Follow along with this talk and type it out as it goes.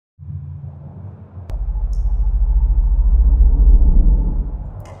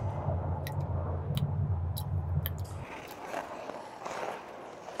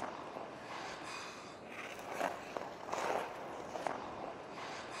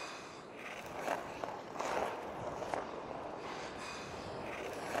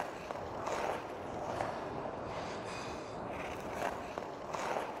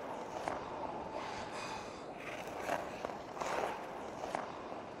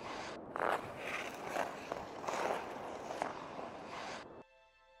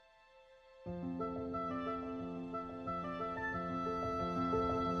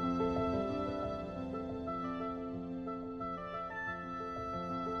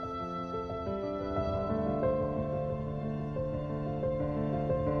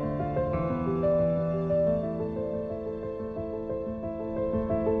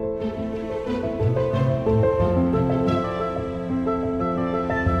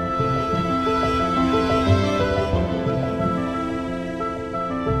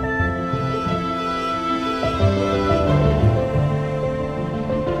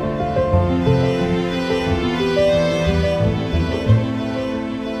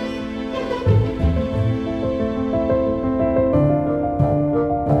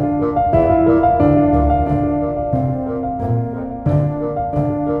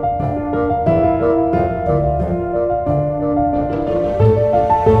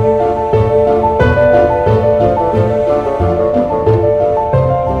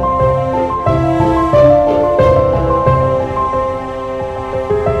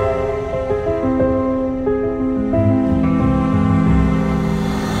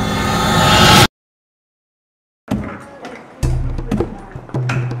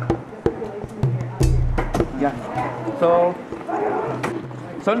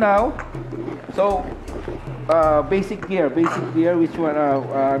So now, basic gear, which one,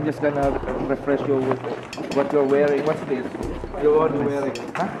 I'm just gonna refresh you with what you're wearing. What's this? You're wearing,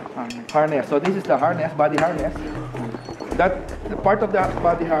 huh? Harness. So this is the harness, body harness. That, the part of the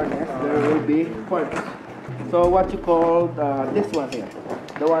body harness, there will be parts. So what you call this one here,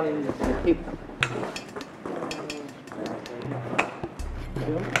 the one in the hip.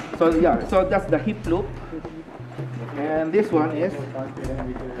 So yeah, so that's the hip loop. And this one is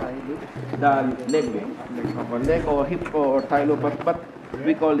the leg loop, leg or hip or thigh loop, but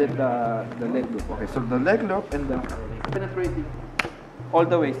we call it the leg loop. Okay, so the leg loop and the penetrating all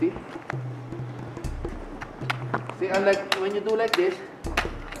the way. See, unlike when you do like this,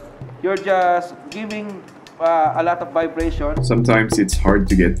 you're just giving a lot of vibration. Sometimes it's hard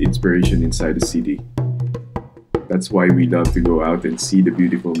to get inspiration inside a city. That's why we love to go out and see the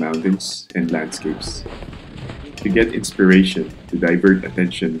beautiful mountains and landscapes. To get inspiration, to divert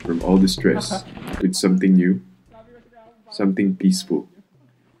attention from all the stress with something new, something peaceful,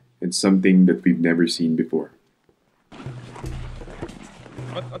 and something that we've never seen before.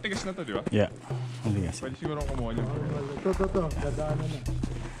 Matigas na to, di ba? Yeah. Matigas. Pwede siguro kumuha niyo. Dadaanan na.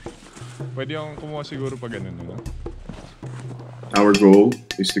 Pwede yung kumuha siguro pag ganun, no? Our goal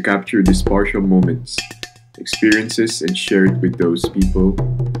is to capture these partial moments, experiences, and share it with those people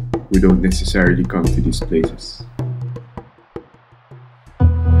who don't necessarily come to these places.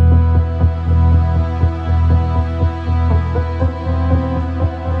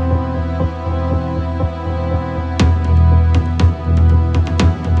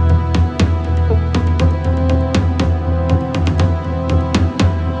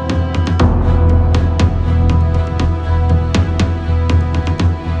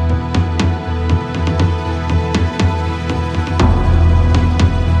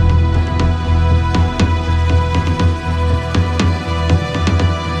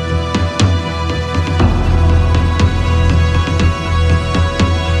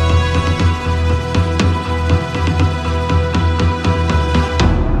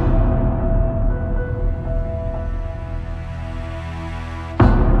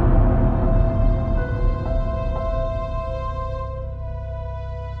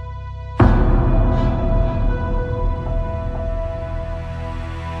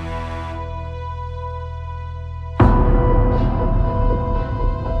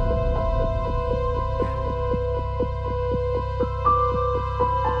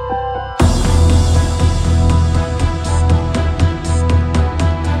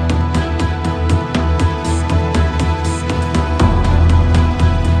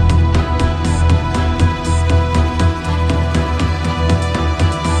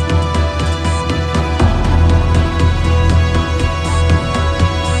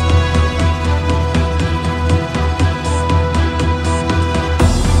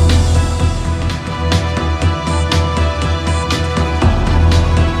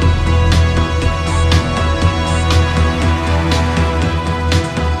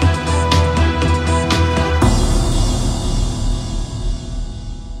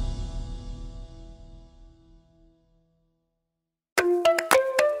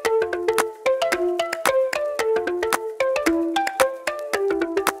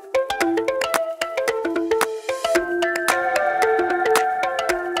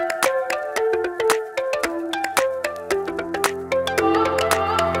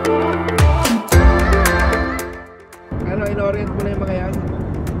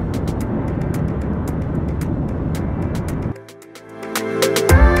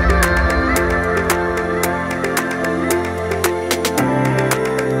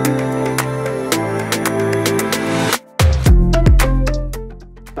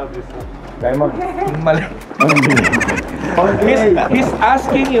 He's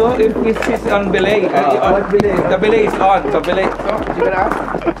asking you if it's on belay. The belay is on. So belay. So you gonna ask?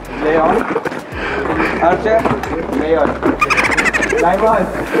 Belay on. Archer. Belay on. Diamond.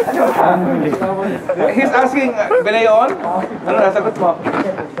 He's asking belay on. Ano nasagot mo?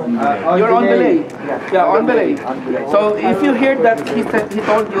 You're on belay. Yeah, on belay. So if you hear that he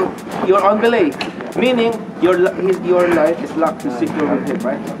told you you're on belay, meaning your life is locked to secure with him,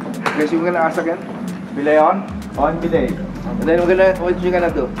 right? Okay, so you're gonna ask again. Belay on. On belay. And then what you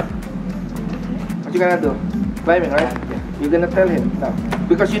gonna do? What you gonna do? Climbing, right? You're gonna tell him now.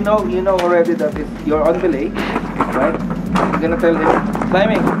 Because you know already that you're on belay, right? You're gonna tell him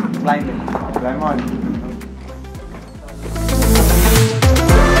climbing. Climb on.